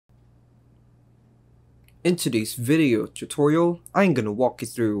In today's video tutorial, I'm gonna walk you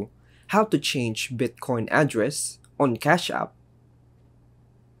through how to change Bitcoin address on Cash App.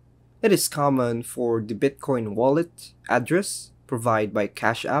 It is common for the Bitcoin wallet address provided by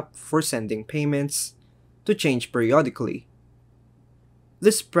Cash App for sending payments to change periodically.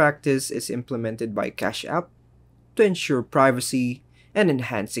 This practice is implemented by Cash App to ensure privacy and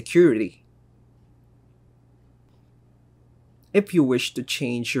enhance security. If you wish to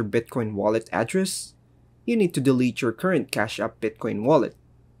change your Bitcoin wallet address, you need to delete your current Cash App Bitcoin wallet.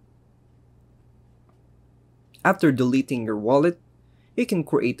 After deleting your wallet, you can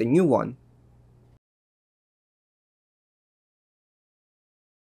create a new one,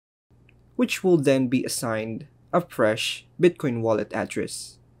 which will then be assigned a fresh Bitcoin wallet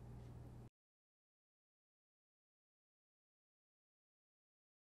address.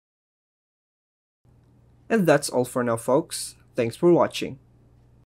 And that's all for now, folks. Thanks for watching.